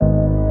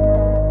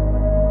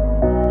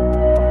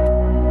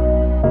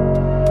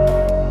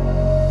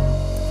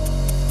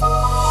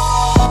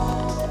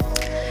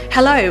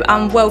Hello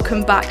and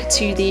welcome back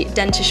to the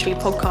Dentistry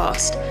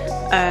podcast.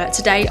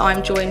 Today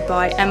I'm joined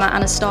by Emma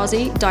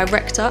Anastasi,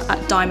 Director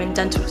at Diamond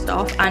Dental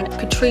Staff, and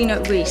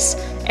Katrina Rees,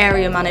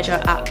 Area Manager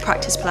at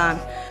Practice Plan.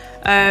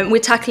 We're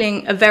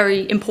tackling a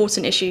very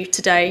important issue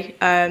today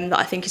that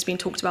I think has been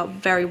talked about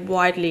very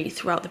widely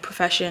throughout the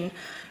profession,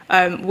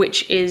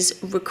 which is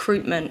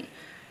recruitment.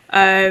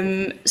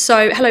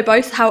 So hello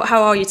both,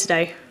 how are you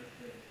today?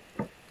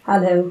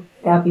 Hello,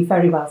 Gabby,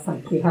 very well,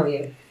 thank you. How are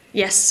you?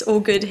 Yes, all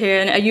good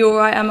here. And are you all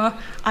right,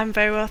 Emma? I'm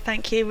very well,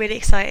 thank you. Really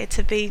excited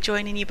to be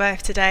joining you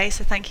both today.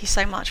 So thank you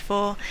so much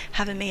for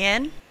having me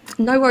in.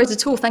 No worries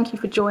at all. Thank you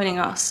for joining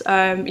us.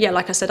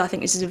 Like I said, I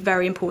think this is a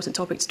very important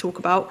topic to talk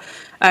about.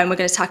 We're going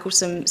to tackle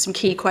some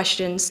key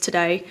questions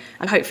today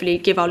and hopefully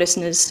give our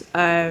listeners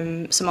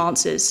some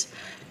answers.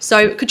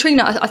 So,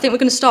 Katrina, I think we're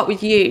going to start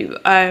with you.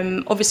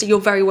 Obviously, you're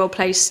very well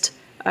placed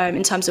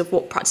in terms of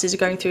what practices are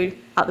going through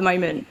at the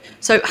moment.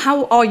 So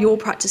how are your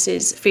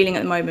practices feeling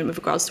at the moment with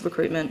regards to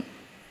recruitment?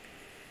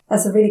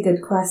 That's a really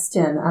good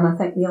question, and I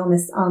think the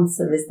honest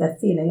answer is they're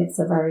feeling it's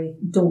a very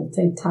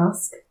daunting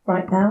task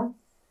right now.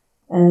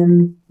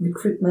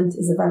 Recruitment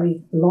is a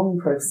very long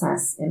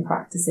process in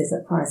practices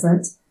at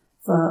present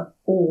for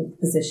all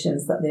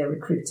positions that they're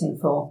recruiting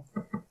for.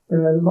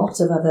 There are a lot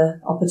of other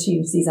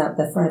opportunities out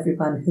there for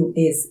everyone who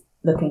is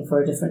looking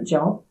for a different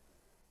job.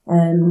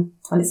 And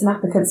it's an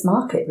applicant's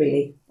market,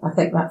 really. I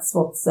think that's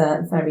what's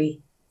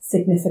very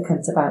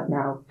significant about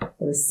now.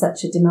 There is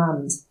such a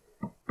demand.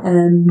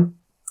 And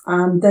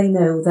they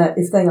know that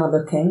if they are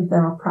looking,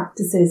 there are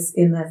practices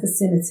in their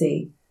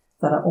vicinity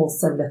that are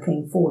also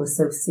looking for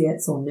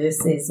associates or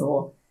nurses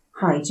or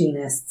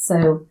hygienists.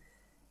 So,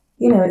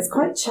 it's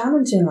quite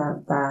challenging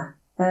out there.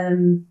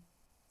 And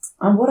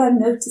what I'm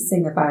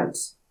noticing about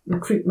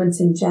recruitment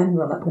in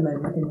general at the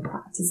moment in the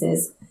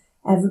practices,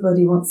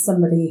 everybody wants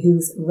somebody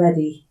who's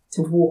ready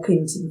to walk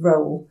into the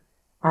role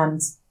and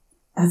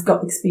has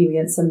got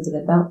experience under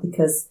their belt,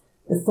 because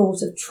the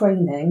thought of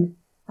training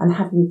and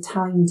having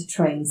time to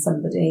train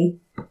somebody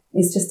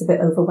is just a bit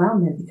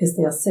overwhelming because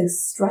they are so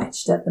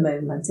stretched at the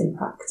moment in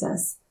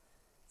practice.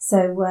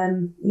 So,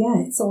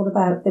 it's all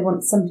about they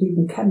want somebody who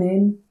can come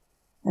in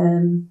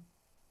and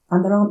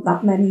there aren't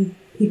that many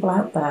people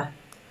out there.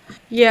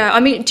 Yeah, I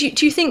mean, do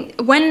you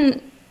think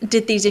when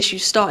did these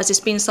issues start? Has this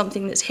been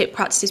something that's hit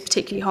practices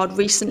particularly hard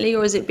recently,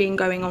 or has it been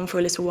going on for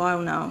a little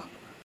while now?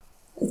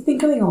 It's been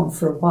going on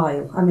for a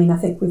while. I mean, I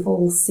think we've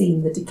all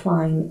seen the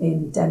decline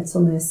in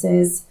dental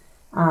nurses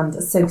and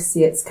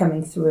associates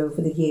coming through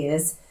over the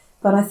years,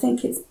 but I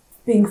think it's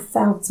being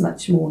felt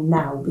much more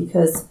now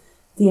because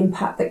the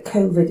impact that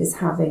COVID is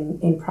having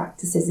in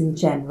practices in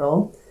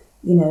general,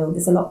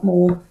 there's a lot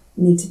more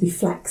need to be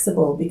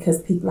flexible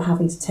because people are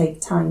having to take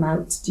time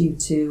out due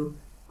to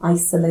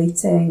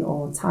isolating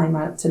or time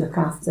out to look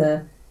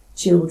after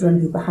children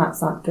who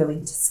perhaps aren't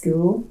going to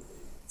school.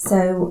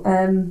 So,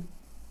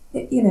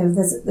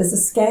 there's a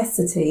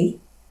scarcity.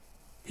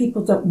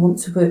 People don't want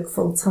to work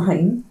full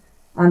time,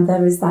 and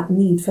there is that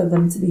need for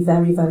them to be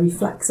very, very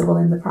flexible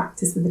in the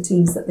practice with the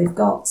teams that they've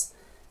got.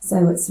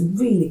 So it's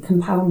really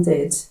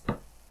compounded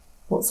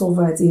what's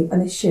already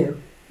an issue.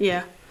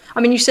 Yeah.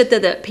 I mean, you said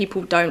that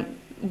people don't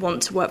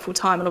want to work full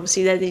time, and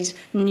obviously there are these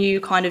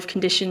new kind of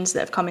conditions that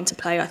have come into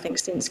play, I think,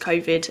 since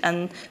COVID,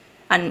 and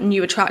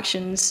new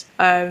attractions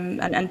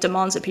and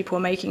demands that people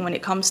are making when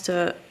it comes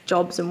to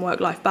jobs and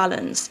work-life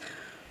balance.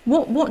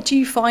 What do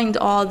you find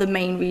are the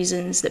main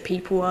reasons that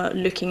people are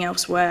looking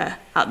elsewhere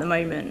at the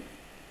moment?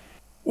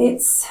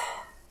 It's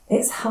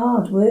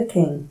hard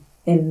working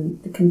in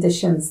the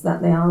conditions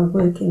that they are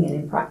working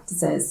in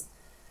practices.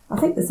 I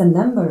think there's a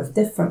number of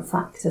different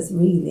factors,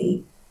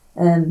 really.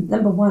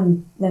 Number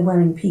one, they're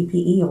wearing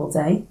PPE all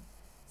day.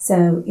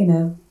 So,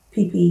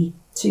 PPE2,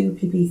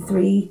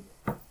 PPE3,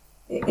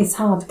 it's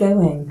hard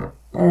going.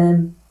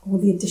 All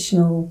the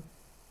additional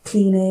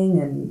cleaning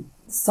and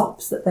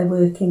SOPs that they're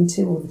working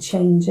to, all the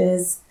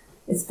changes,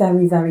 it's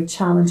very, very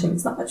challenging.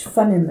 It's not much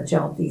fun in the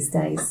job these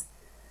days.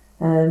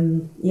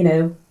 I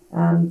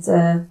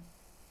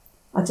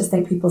just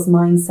think people's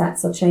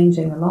mindsets are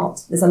changing a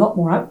lot. There's a lot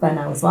more out there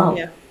now as well.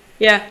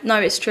 Yeah, no,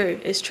 it's true.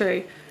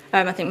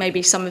 I think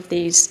maybe some of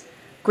these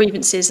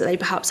grievances that they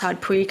perhaps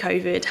had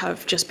pre-COVID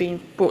have just been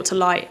brought to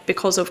light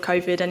because of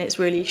COVID, and it's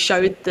really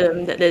showed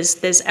them that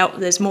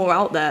there's more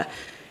out there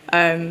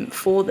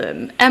for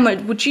them. Emma,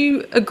 would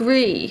you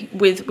agree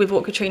with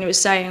what Katrina was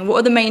saying? What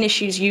are the main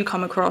issues you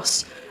come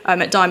across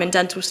at Diamond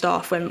Dental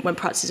Staff when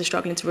practices are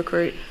struggling to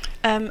recruit?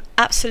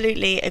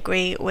 Absolutely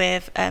agree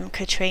with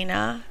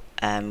Katrina.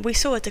 We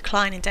saw a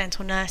decline in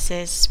dental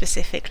nurses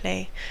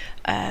specifically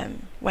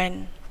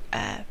when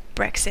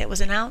Brexit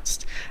was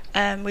announced.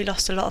 We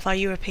lost a lot of our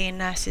European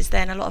nurses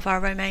then, a lot of our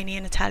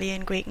Romanian,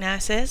 Italian, Greek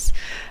nurses.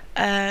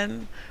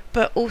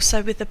 But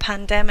also with the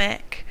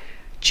pandemic,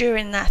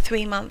 during that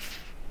 3-month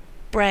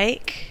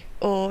break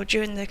or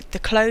during the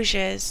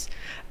closures,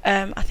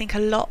 I think a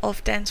lot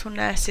of dental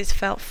nurses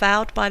felt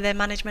fouled by their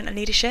management and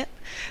leadership.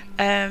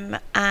 And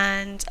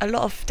a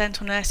lot of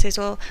dental nurses,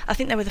 I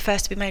think they were the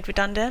first to be made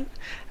redundant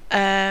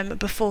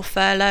before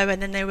furlough,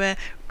 and then they were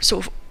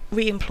sort of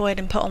re-employed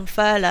and put on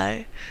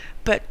furlough,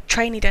 but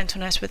trainee dental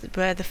nurses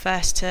were the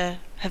first to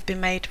have been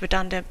made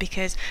redundant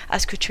because,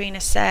 as Katrina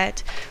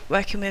said,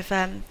 working with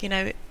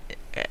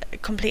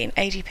completing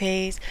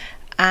AGPs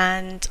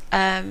and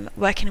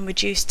working in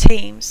reduced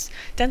teams,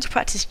 dental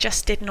practice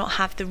just did not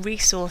have the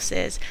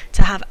resources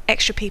to have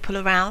extra people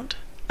around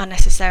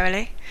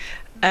unnecessarily,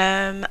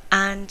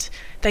 and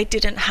they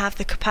didn't have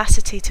the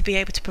capacity to be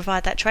able to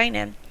provide that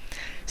training.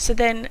 So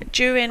then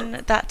during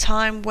that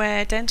time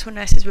where dental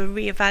nurses were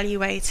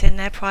re-evaluating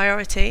their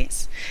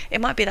priorities, it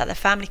might be that the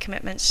family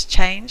commitments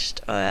changed,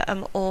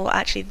 or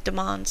actually the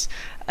demands,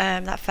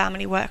 that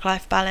family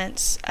work-life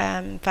balance,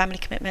 family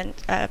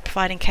commitment,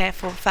 providing care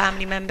for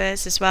family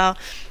members as well.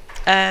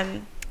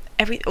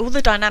 All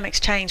the dynamics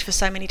change for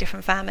so many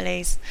different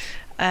families.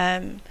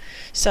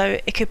 So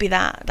it could be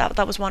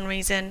that was one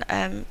reason.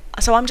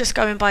 So I'm just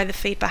going by the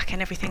feedback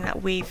and everything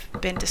that we've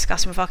been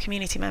discussing with our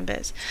community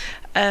members.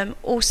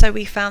 Also,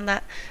 we found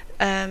that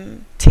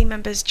team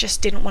members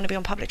just didn't want to be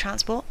on public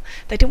transport.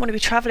 They didn't want to be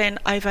travelling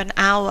over an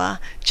hour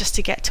just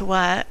to get to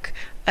work,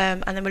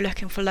 and then we're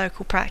looking for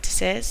local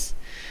practices.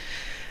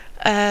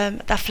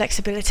 That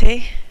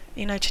flexibility,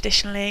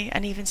 traditionally,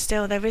 and even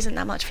still, there isn't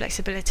that much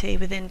flexibility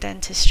within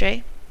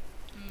dentistry.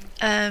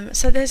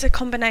 So there's a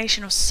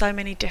combination of so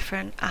many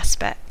different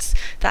aspects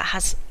that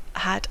has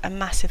had a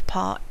massive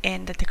part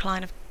in the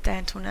decline of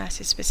dental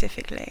nurses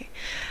specifically.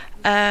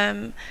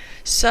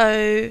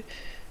 So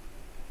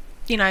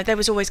there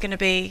was always going to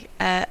be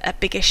a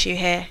big issue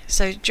here.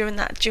 So during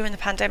the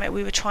pandemic,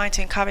 we were trying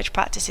to encourage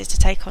practices to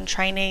take on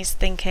trainees,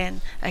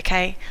 thinking,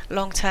 okay,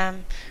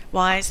 long-term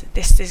wise,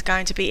 this is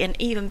going to be an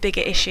even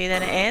bigger issue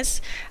than it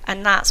is,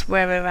 and that's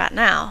where we're at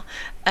now.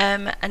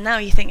 And now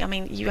you think,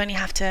 you only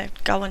have to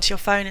go onto your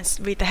phone and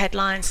read the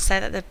headlines to say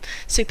that the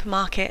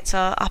supermarkets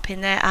are up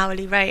in their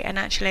hourly rate, and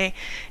actually,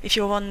 if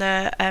you're on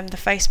the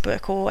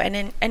Facebook or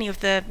in any of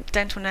the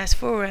dental nurse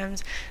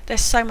forums,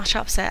 there's so much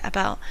upset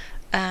about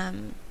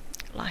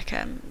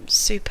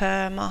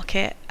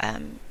supermarket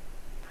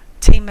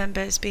team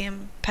members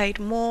being paid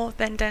more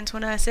than dental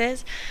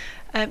nurses.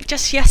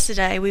 Just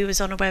yesterday we was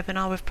on a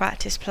webinar with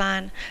Practice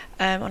Plan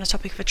on a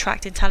topic of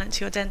attracting talent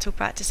to your dental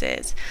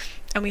practices,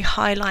 and we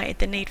highlighted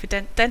the need for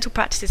dental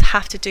practices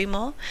have to do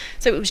more.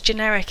 So it was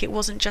generic, it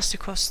wasn't just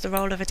across the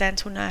role of a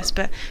dental nurse,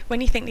 but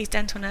when you think these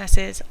dental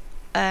nurses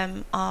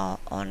are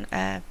on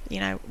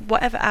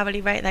whatever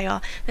hourly rate they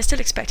are, they're still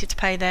expected to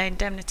pay their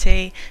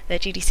indemnity, their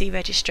GDC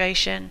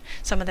registration,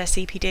 some of their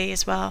CPD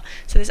as well.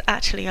 So there's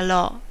actually a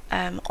lot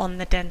on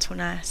the dental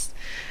nurse.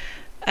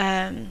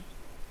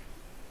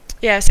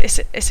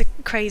 It's a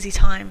crazy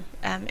time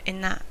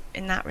in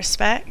that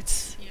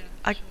respect.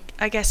 Yeah,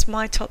 I guess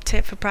my top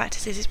tip for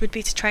practices would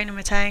be to train and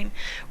retain.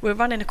 We're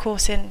running a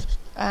course in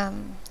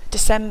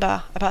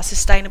December about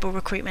sustainable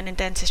recruitment in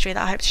dentistry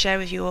that I hope to share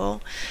with you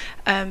all.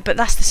 But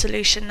that's the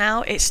solution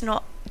now. It's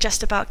not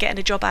just about getting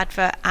a job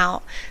advert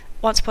out.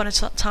 Once upon a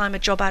time, a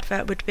job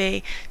advert would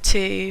be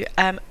to,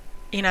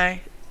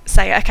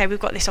 say, okay, we've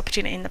got this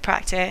opportunity in the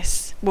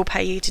practice, we'll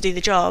pay you to do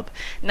the job.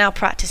 Now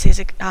practices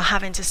are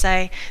having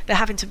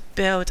to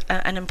build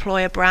an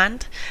employer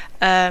brand,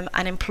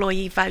 an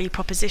employee value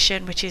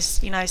proposition, which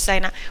is,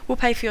 saying that we'll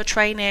pay for your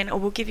training, or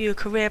we'll give you a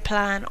career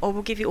plan, or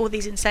we'll give you all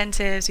these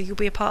incentives, or you'll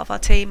be a part of our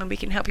team and we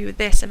can help you with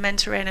this and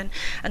mentoring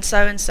and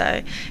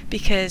so,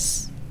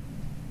 because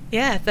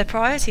the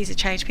priorities have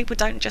changed. People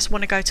don't just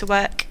want to go to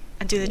work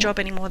and do the job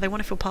anymore. They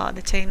want to feel part of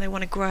the team. They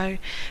want to grow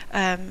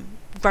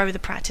the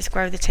practice,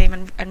 grow the team,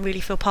 and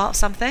really feel part of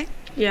something.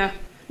 Yeah,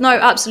 no,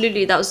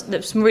 absolutely. There's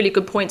some really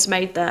good points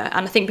made there.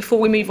 And I think before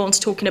we move on to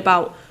talking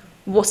about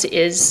what it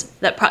is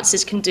that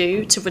practices can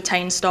do to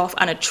retain staff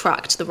and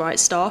attract the right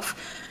staff,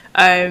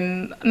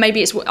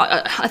 maybe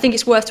I think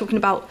it's worth talking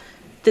about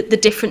the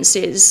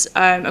differences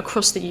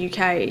across the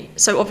UK.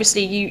 So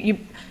obviously you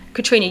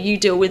Katrina, you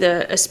deal with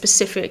a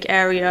specific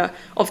area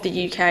of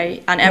the UK,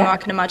 and Emma, I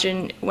can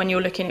imagine when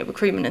you're looking at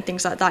recruitment and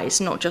things like that, it's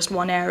not just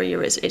one area;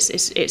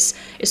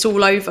 it's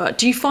all over.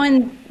 Do you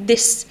find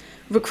this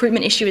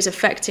recruitment issue is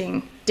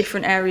affecting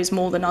different areas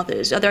more than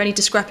others? Are there any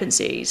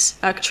discrepancies?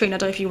 Katrina, I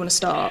don't know if you want to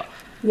start.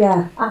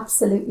 Yeah,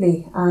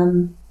 absolutely.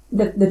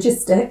 The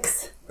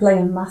logistics play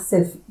a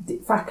massive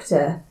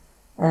factor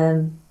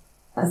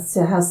as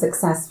to how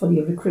successful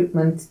your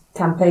recruitment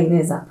campaign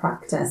is at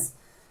practice.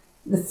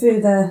 The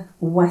further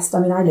west, I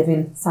live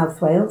in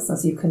South Wales,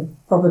 as you can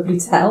probably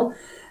tell,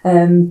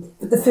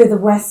 but the further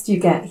west you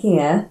get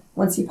here,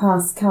 once you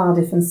pass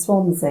Cardiff and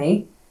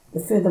Swansea, the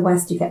further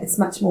west you get, it's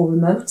much more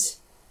remote.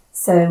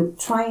 So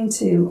trying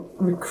to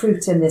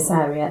recruit in this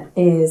area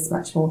is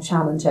much more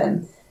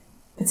challenging,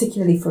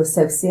 particularly for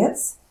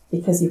associates,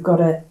 because you've got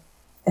to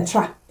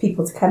attract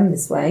people to come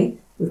this way.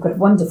 We've got a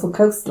wonderful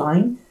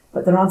coastline,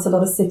 but there aren't a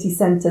lot of city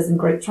centres and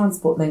great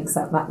transport links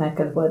out that neck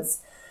of the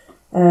woods.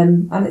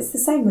 And it's the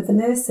same with the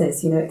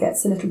nurses. It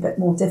gets a little bit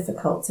more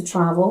difficult to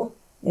travel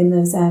in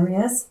those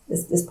areas.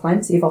 There's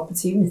plenty of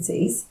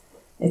opportunities.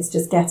 It's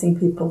just getting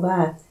people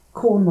there.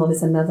 Cornwall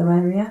is another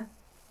area,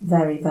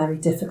 very, very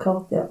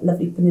difficult. The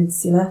lovely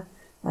peninsula.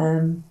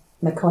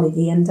 My colleague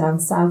Ian down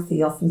south,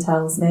 he often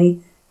tells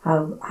me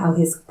how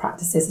his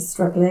practices are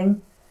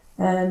struggling.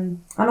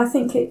 And I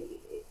think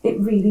it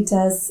really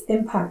does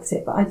impact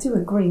it. But I do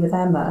agree with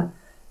Emma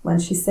when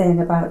she's saying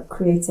about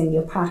creating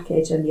your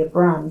package and your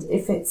brand.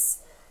 If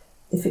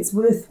it's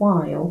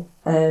worthwhile,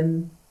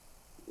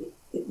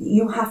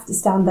 you have to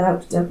stand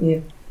out, don't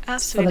you?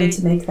 Absolutely. For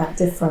them to make that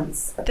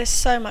difference. There's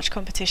so much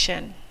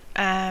competition,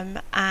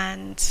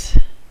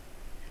 and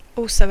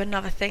also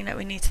another thing that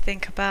we need to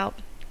think about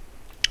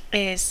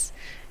is,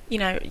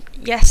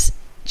 yes,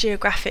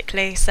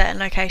 geographically certain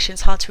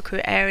locations, hard to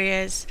recruit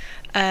areas,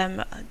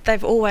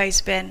 they've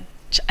always been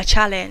a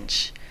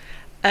challenge,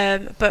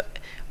 but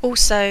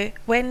also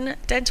when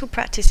dental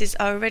practices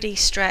are already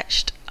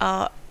stretched,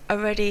 are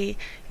already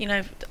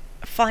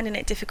finding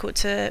it difficult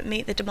to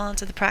meet the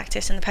demands of the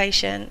practice and the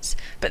patients,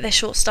 but they're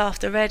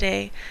short-staffed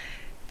already,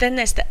 then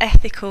there's the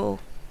ethical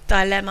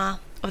dilemma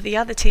of the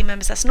other team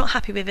members that's not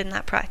happy within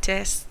that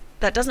practice,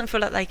 that doesn't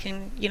feel like they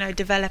can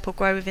develop or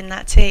grow within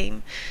that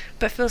team,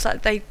 but feels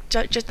like they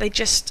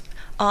just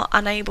are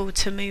unable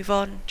to move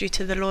on due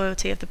to the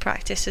loyalty of the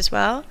practice as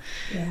well.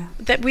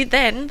 That we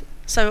then,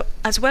 so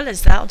as well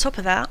as that, on top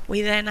of that,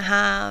 we then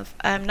have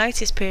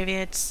notice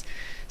periods.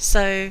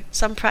 So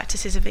some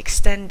practices have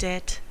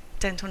extended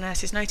dental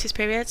nurses' notice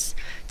periods.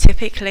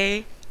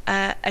 Typically,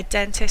 a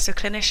dentist or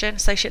clinician,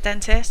 associate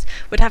dentist,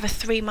 would have a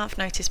 3-month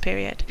notice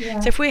period.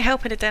 So if we're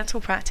helping a dental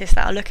practice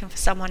that are looking for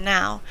someone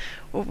now,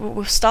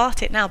 we'll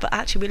start it now, but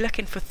actually we're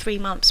looking for 3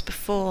 months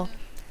before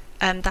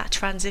that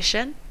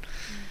transition.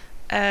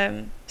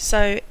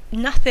 So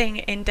nothing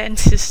in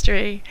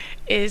dentistry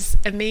is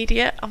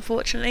immediate,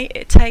 unfortunately.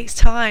 It takes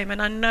time,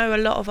 and I know a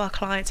lot of our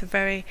clients are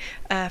very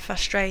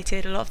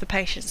frustrated. A lot of the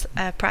patients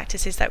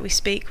practices that we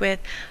speak with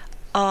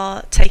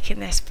are taking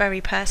this very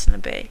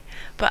personally,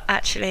 but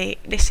actually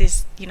this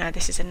is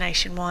a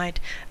nationwide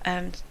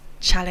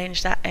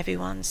challenge that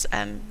everyone's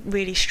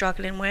really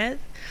struggling with,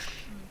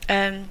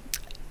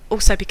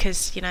 also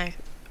because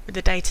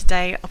the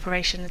day-to-day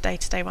operation, the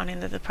day-to-day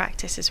running of the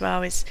practice as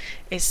well is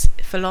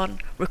full on.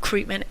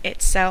 Recruitment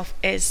itself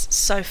is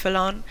so full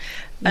on.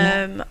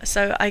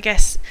 So I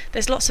guess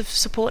there's lots of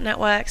support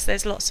networks,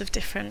 there's lots of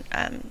different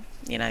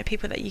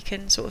people that you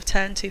can sort of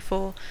turn to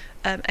for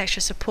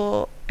extra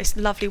support. It's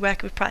lovely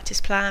working with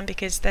Practice Plan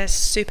because they're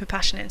super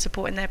passionate in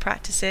supporting their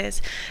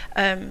practices.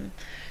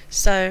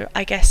 So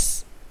I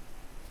guess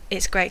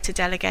it's great to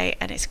delegate,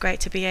 and it's great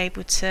to be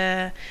able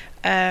to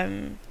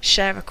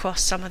share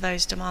across some of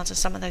those demands and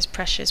some of those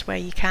pressures where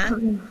you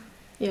can.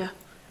 Yeah,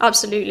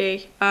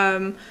 absolutely.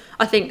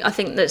 I think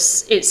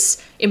that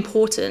it's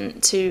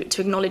important to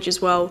acknowledge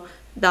as well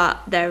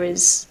that there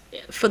is,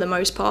 for the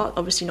most part,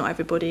 obviously not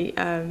everybody,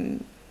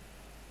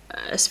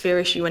 a severe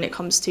issue when it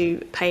comes to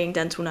paying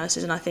dental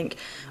nurses, and I think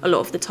a lot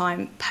of the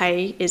time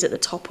pay is at the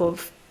top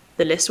of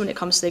the list when it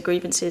comes to their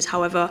grievances.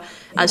 However,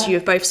 as you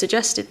have both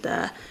suggested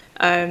there,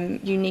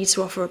 you need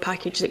to offer a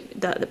package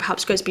that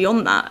perhaps goes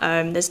beyond that.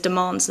 There's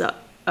demands that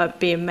are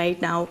being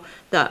made now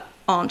that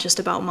aren't just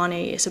about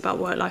money, it's about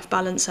work-life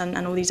balance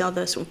and all these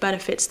other sort of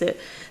benefits that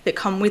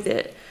come with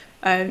it.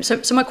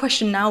 So my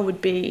question now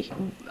would be,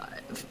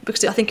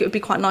 because I think it would be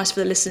quite nice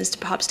for the listeners to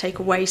perhaps take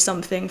away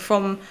something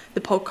from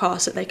the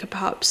podcast that they could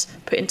perhaps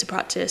put into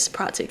practice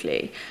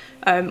practically.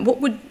 What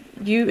would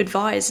you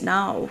advise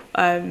now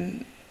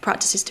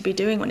practices to be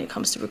doing when it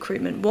comes to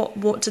recruitment?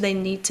 What do they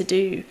need to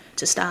do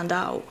to stand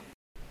out?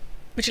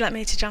 Would you like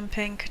me to jump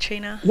in,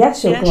 Katrina? Yeah,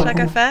 sure. Yeah, should I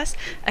go first?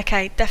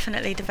 Okay,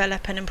 definitely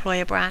develop an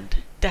employer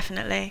brand.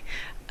 Definitely.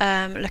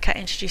 Look at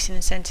introducing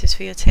incentives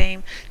for your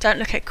team. Don't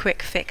look at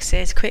quick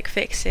fixes. Quick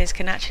fixes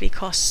can actually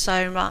cost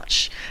so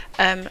much.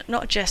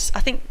 Not just, I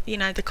think,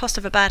 the cost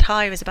of a bad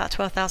hire is about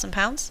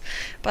 £12,000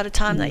 by the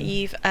time that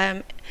you've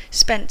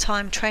spent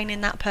time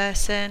training that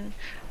person.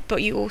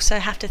 But you also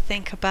have to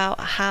think about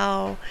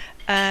how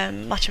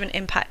much of an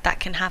impact that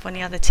can have on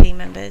the other team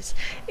members.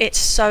 It's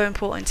so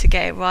important to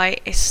get it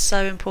right. It's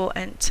so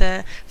important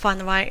to find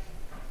the right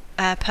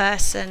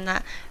person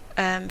that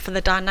for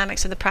the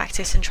dynamics of the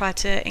practice and try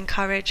to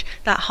encourage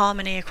that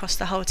harmony across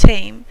the whole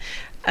team,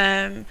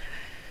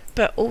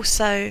 but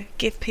also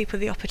give people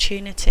the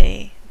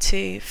opportunity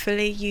to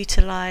fully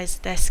utilise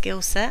their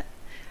skill set,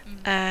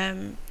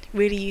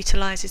 really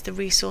utilises the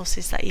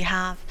resources that you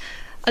have.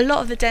 A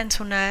lot of the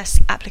dental nurse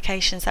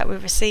applications that we're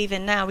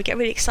receiving now, we get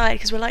really excited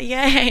because we're like,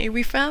 yay,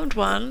 we found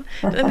one.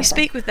 But then we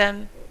speak with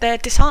them, they're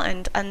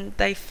disheartened and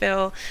they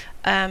feel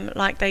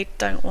like they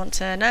don't want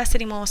to nurse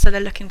anymore, so they're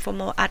looking for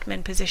more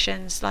admin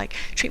positions like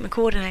treatment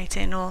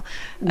coordinating, or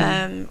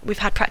we've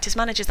had practice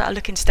managers that are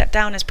looking to step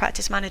down as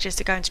practice managers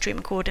to go into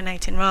treatment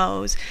coordinating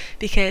roles,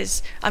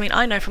 because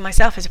I know for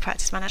myself as a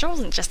practice manager, I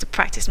wasn't just a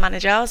practice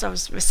manager, I was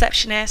a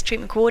receptionist,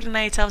 treatment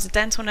coordinator, I was a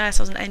dental nurse,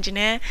 I was an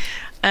engineer,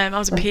 I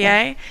was a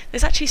PA.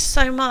 There's actually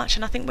so much,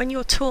 and I think when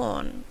you're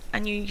torn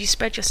and you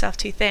spread yourself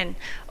too thin,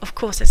 of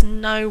course there's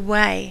no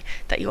way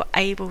that you're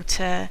able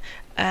to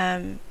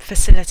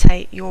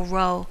facilitate your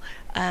role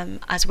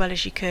as well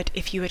as you could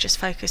if you were just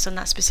focused on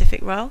that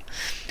specific role.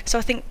 So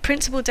I think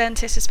principal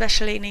dentists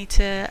especially need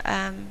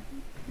to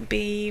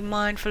be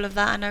mindful of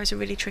that. I know it's a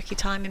really tricky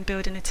time in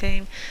building a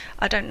team.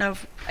 I don't know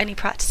of any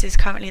practices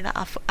currently that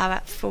are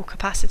at full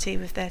capacity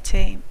with their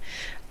team.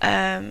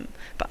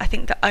 But I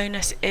think the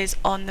onus is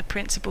on the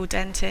principal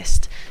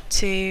dentist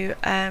to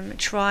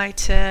try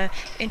to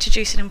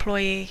introduce an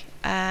employee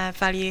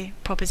value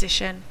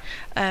proposition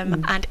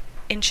and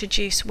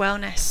introduce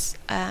wellness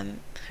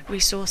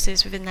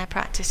resources within their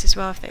practice as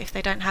well if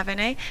they don't have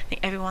any. I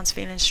think everyone's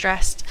feeling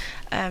stressed,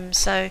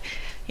 so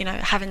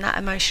having that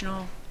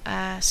emotional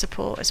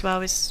support as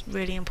well is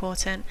really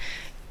important.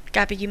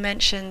 Gabby, you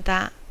mentioned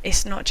that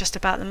it's not just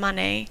about the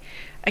money.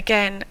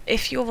 Again,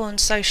 if you're on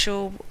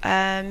social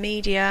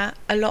media,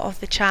 a lot of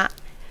the chat,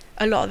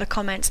 a lot of the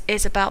comments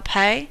is about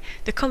pay.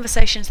 The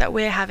conversations that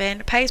we're having,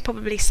 pay is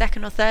probably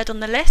second or third on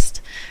the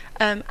list.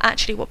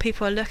 Actually, what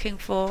people are looking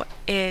for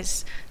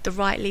is the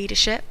right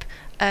leadership,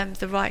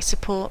 the right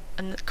support,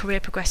 and the career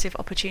progressive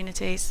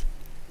opportunities,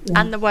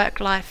 and the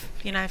work-life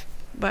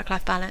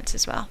balance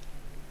as well.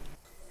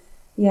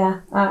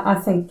 Yeah, I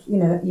think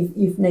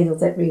you've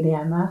nailed it really,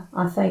 Emma.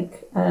 I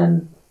think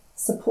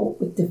support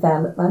with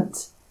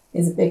development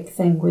is a big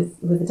thing with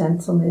the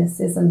dental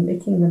nurses, and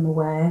making them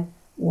aware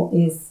what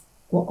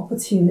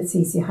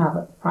opportunities you have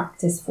at the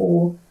practice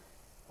for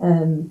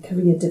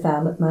career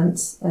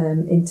development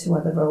into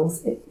other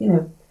roles.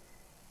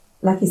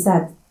 Like you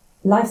said,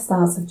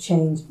 lifestyles have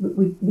changed.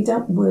 We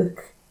don't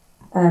work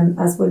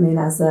as women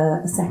as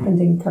a second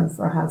income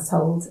for a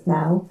household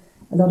now.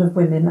 A lot of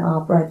women are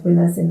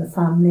breadwinners in the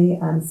family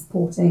and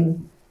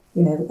supporting,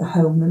 the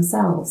home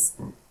themselves.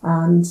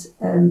 And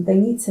they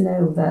need to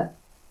know that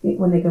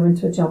when they go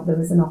into a job, there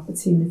is an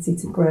opportunity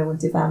to grow and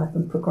develop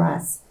and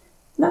progress.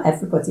 Not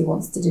everybody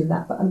wants to do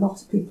that, but a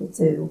lot of people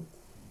do.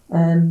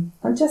 And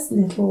just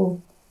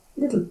little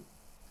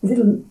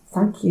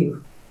thank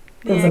you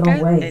goes a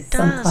long way. It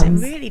does.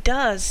 Sometimes. It really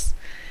does.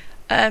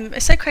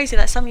 It's so crazy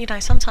that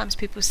sometimes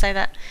people say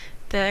that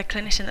the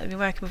clinician that they've been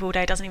working with all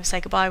day doesn't even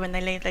say goodbye when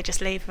they leave. They just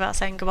leave without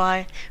saying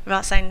goodbye,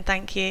 without saying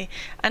thank you,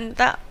 and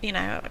that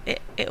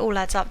it all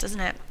adds up,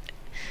 doesn't it?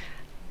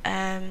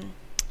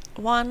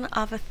 One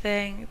other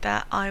thing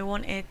that I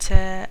wanted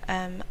to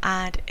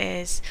add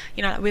is,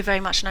 we're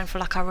very much known for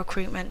our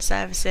recruitment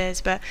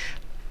services, but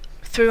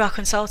through our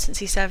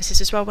consultancy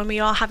services as well, when we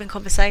are having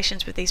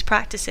conversations with these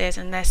practices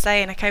and they're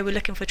saying, okay, we're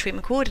looking for a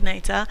treatment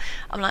coordinator,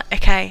 I'm like,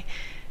 okay,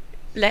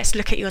 let's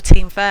look at your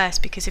team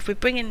first, because if we're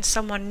bringing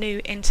someone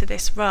new into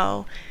this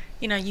role,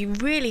 you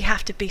really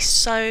have to be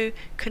so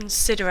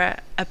considerate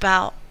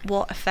about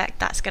what effect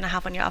that's going to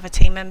have on your other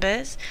team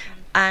members,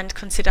 and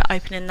consider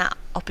opening that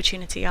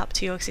opportunity up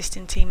to your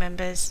existing team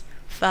members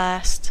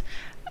first.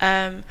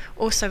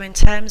 Also, in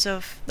terms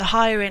of the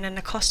hiring and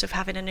the cost of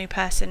having a new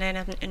person in,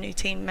 a new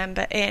team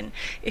member in,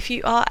 if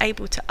you are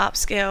able to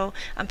upskill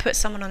and put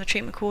someone on the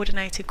treatment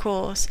coordinator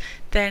course,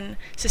 then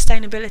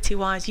sustainability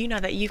wise,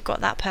 that you've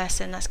got that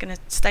person that's going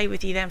to stay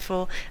with you then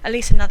for at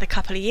least another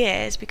couple of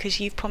years,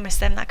 because you've promised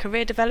them that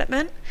career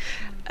development.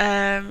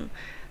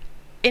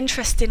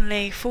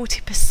 Interestingly,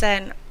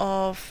 40%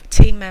 of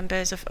team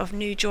members, of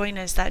new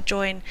joiners that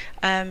join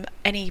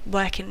any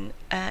working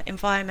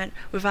environment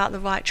without the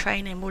right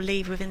training will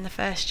leave within the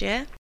first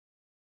year.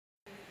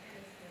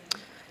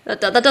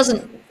 That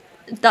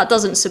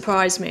doesn't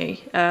surprise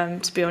me,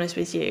 to be honest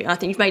with you. I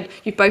think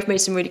you've both made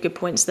some really good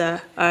points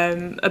there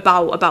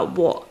about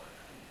what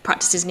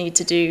practices need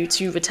to do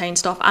to retain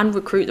staff and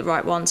recruit the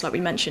right ones, like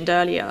we mentioned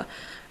earlier.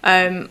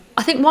 I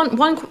think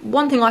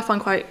one thing I find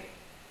quite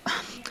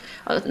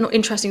not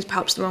interesting is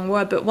perhaps the wrong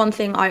word, but one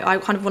thing I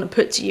kind of want to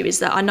put to you is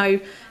that I know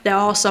there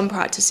are some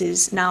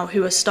practices now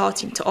who are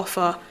starting to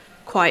offer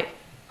quite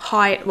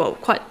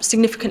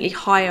significantly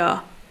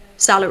higher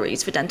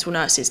salaries for dental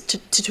nurses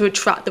to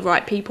attract the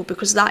right people,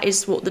 because that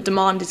is what the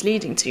demand is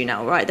leading to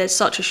now, right? There's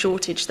such a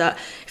shortage that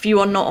if you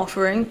are not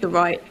offering the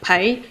right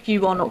pay,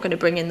 you are not going to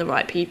bring in the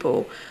right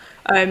people.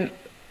 And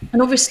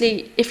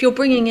obviously, if you're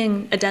bringing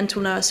in a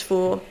dental nurse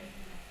for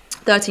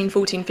 13,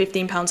 14,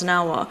 15 pounds an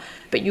hour,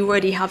 but you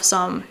already have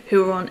some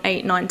who are on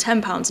 8, 9,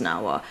 10 pounds an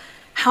hour,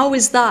 how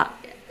is that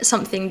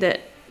something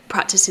that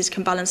practices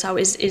can balance out?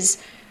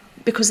 Is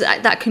because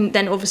that can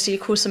then obviously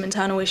cause some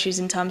internal issues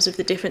in terms of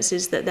the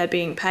differences that they're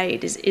being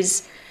paid.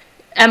 Is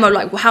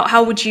Emma,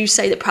 how would you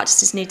say that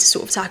practices need to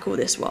sort of tackle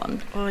this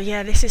one? Well,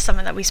 yeah, this is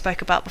something that we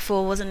spoke about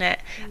before, wasn't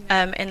it?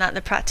 In that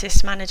the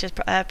practice managers,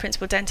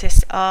 principal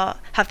dentists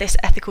have this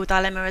ethical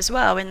dilemma as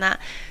well, in that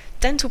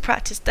dental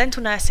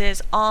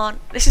nurses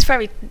aren't, this is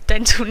very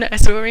dental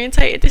nurse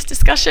orientated, this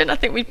discussion. I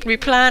think we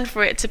planned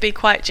for it to be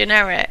quite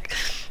generic.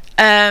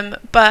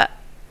 But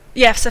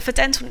yeah, so for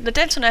the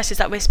dental nurses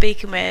that we're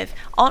speaking with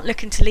aren't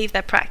looking to leave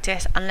their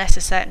practice unless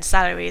a certain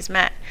salary is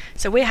met.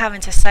 So we're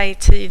having to say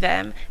to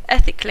them,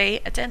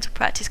 ethically, a dental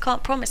practice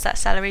can't promise that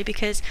salary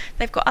because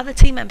they've got other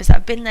team members that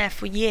have been there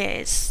for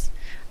years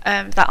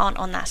that aren't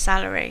on that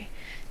salary.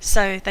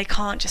 So they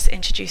can't just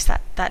introduce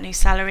that new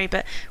salary.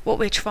 But what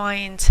we're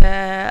trying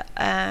to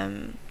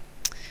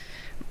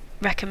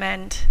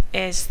recommend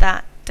is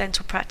that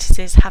dental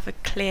practices have a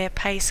clear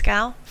pay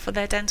scale for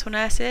their dental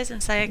nurses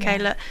and say, okay,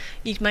 look,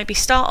 you maybe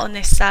start on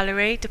this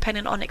salary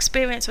depending on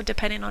experience or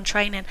depending on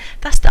training.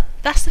 That's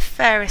the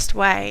fairest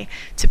way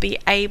to be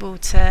able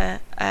to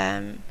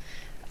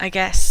I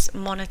guess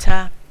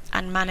monitor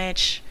and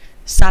manage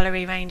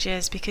salary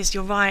ranges, because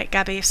you're right,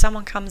 Gabby, if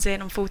someone comes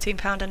in on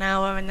 £14 an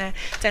hour and their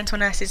dental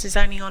nurses is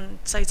only on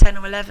say 10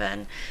 or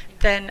 11,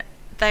 then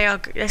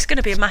there's going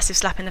to be a massive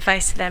slap in the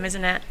face to them,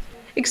 isn't it?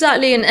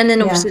 Exactly, and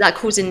then obviously that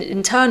causes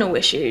internal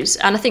issues.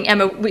 And I think,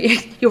 Emma,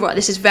 you're right,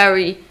 this is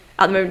very,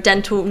 at the moment,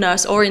 dental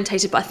nurse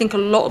orientated, but I think a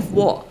lot of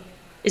what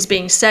is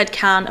being said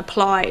can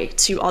apply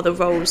to other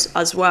roles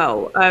as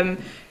well.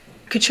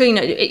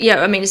 Katrina,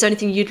 is there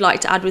anything you'd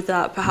like to add with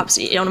that, perhaps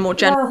on a more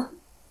general...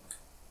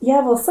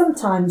 Well,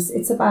 sometimes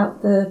it's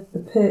about the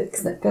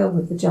perks that go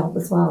with the job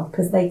as well,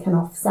 because they can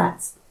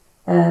offset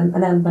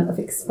an element of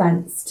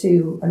expense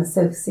to an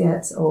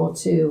associate or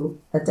to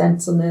a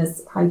dental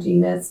nurse,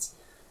 hygienist.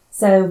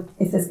 So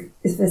if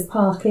there's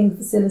parking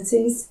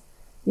facilities,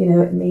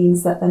 it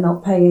means that they're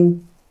not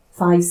paying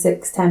 £5,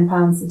 £6,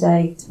 £10 a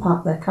day to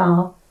park their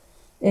car.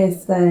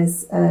 If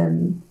there's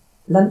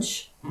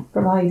lunch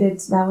provided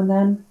now and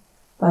then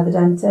by the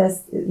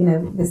dentist,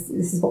 this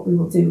is what we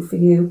will do for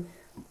you.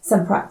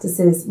 Some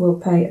practices will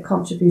pay a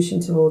contribution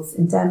towards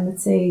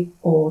indemnity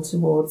or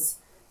towards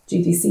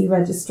GDC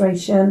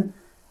registration.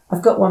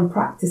 I've got one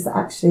practice that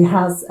actually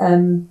has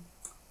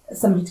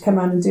somebody to come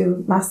around and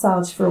do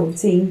massage for all the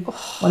team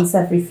once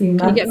every few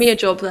months. Can you get me a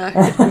job there?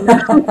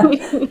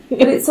 But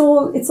it's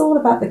all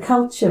about the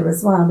culture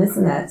as well,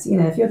 isn't it?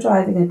 If you're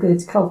driving a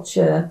good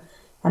culture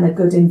and a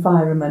good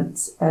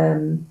environment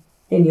in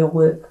your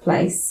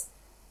workplace,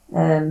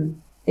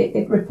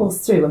 it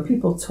ripples through and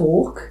people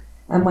talk.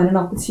 And when an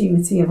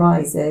opportunity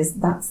arises,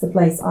 that's the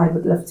place I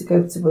would love to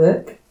go to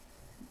work.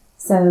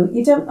 So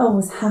you don't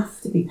always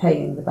have to be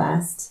paying the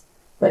best,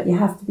 but you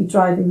have to be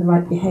driving the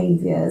right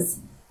behaviours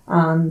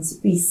and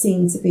be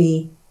seen to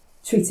be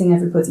treating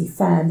everybody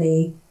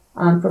fairly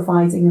and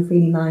providing a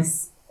really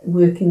nice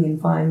working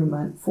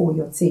environment for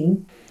your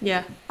team.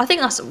 Yeah, I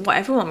think that's what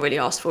everyone really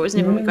asks for, isn't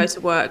it, when we go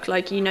to work?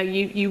 Like,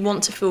 you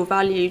want to feel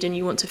valued, and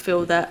you want to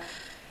feel that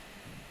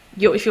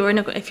if you're in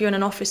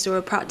an office or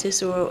a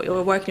practice or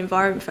a working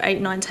environment for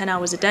 8, 9, 10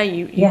 hours a day,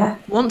 you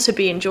want to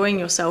be enjoying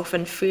yourself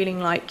and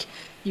feeling like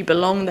you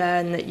belong there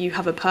and that you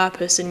have a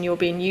purpose and you're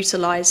being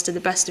utilised to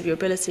the best of your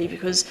ability,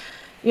 because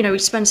we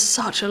spend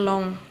such a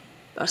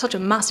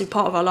massive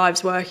part of our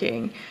lives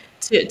working.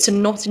 To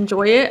not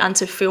enjoy it and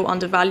to feel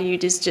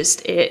undervalued is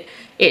just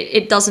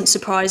it doesn't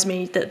surprise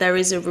me that there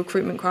is a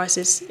recruitment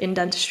crisis in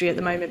dentistry at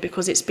the moment,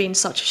 because it's been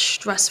such a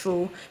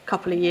stressful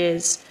couple of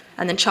years.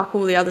 And then chuck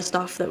all the other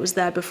stuff that was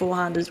there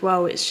beforehand as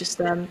well. It's just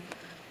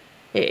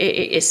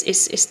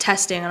it's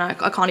testing, and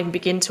I can't even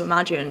begin to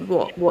imagine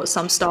what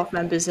some staff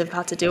members have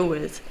had to deal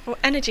with. Well,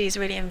 energy is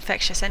really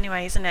infectious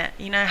anyway, isn't it?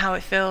 You know how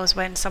it feels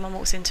when someone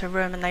walks into a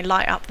room and they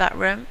light up that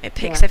room. It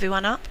picks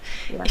everyone up.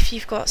 Yeah. If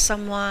you've got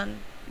someone,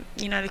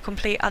 the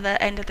complete other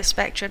end of the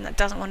spectrum that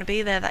doesn't want to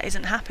be there, that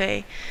isn't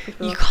happy,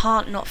 you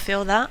can't not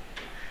feel that.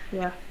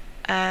 Yeah.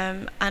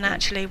 And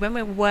actually, when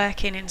we're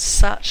working in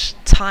such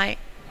tight,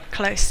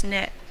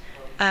 close-knit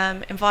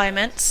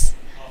environments,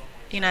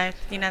 that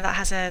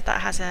has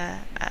a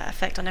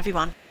effect on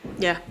everyone.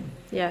 Yeah,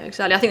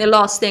 exactly. I think the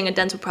last thing a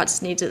dental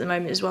practice needs at the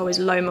moment as well is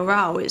low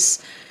morale.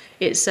 It's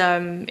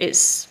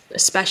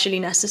especially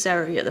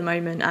necessary at the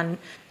moment, and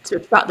to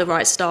attract the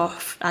right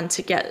staff and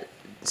to get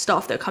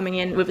staff that are coming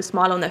in with a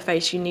smile on their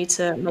face, you need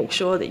to make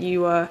sure that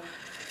you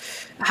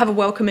have a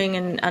welcoming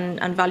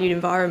and valued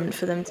environment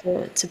for them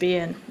to be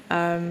in.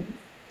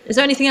 Is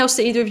there anything else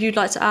that either of you would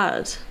like to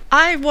add?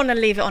 I want to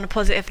leave it on a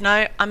positive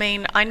note. I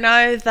mean, I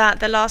know that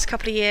the last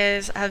couple of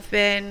years have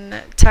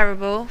been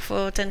terrible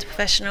for dental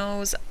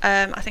professionals.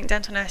 I think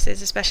dental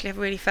nurses especially have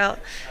really felt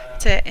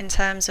it in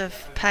terms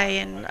of pay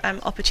and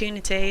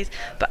opportunities.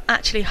 But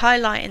actually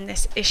highlighting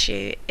this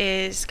issue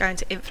is going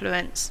to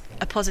influence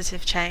a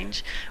positive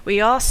change. We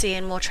are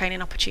seeing more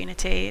training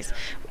opportunities.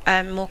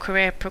 More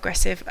career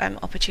progressive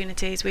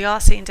opportunities. We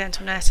are seeing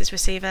dental nurses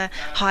receive a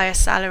higher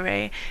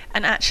salary,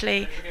 and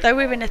actually, though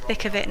we're in the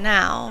thick of it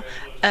now,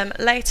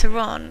 later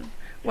on,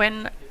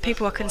 when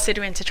people are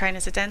considering to train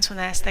as a dental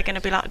nurse, they're going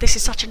to be like, this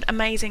is such an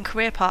amazing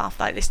career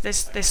path, like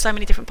there's so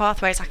many different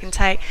pathways I can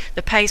take,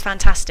 the pay's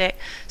fantastic.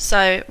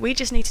 So we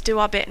just need to do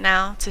our bit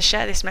now to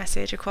share this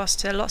message across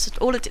to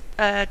all the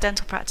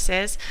dental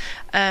practices,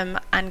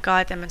 and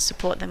guide them and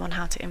support them on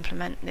how to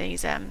implement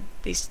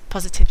these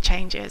positive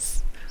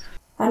changes.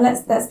 And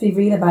let's be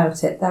real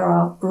about it. There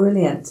are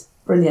brilliant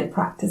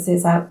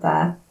practices out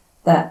there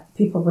that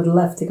people would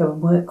love to go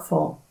and work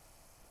for.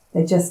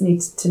 They just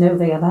need to know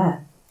they are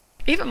there.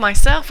 Even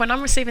myself, when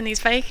I'm receiving these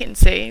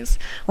vacancies,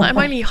 I'm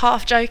only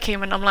half joking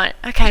when I'm like,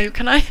 okay,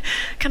 can I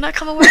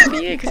come and work for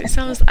you? Because it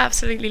sounds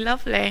absolutely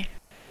lovely.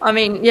 I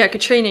mean, yeah,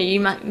 Katrina,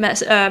 you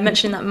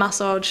mentioning that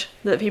massage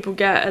that people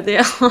get at the...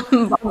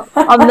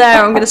 I'm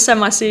there, I'm going to send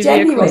my CV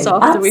genuine, across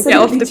after we get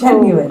off the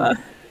genuine. Call.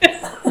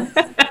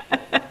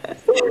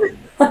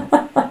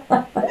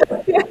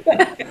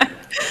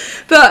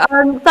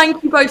 But Well,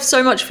 thank you both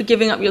so much for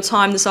giving up your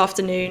time this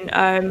afternoon.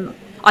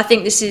 I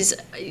think this is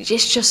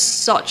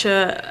just such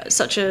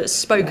a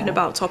spoken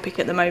about topic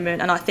at the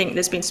moment, and I think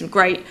there's been some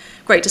great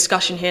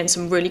discussion here and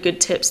some really good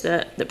tips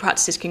that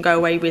practices can go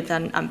away with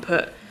and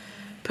put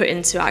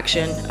into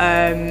action.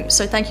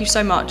 So thank you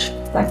so much.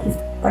 Thank you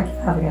for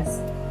having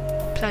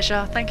us.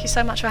 Pleasure. Thank you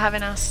so much for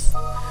having us.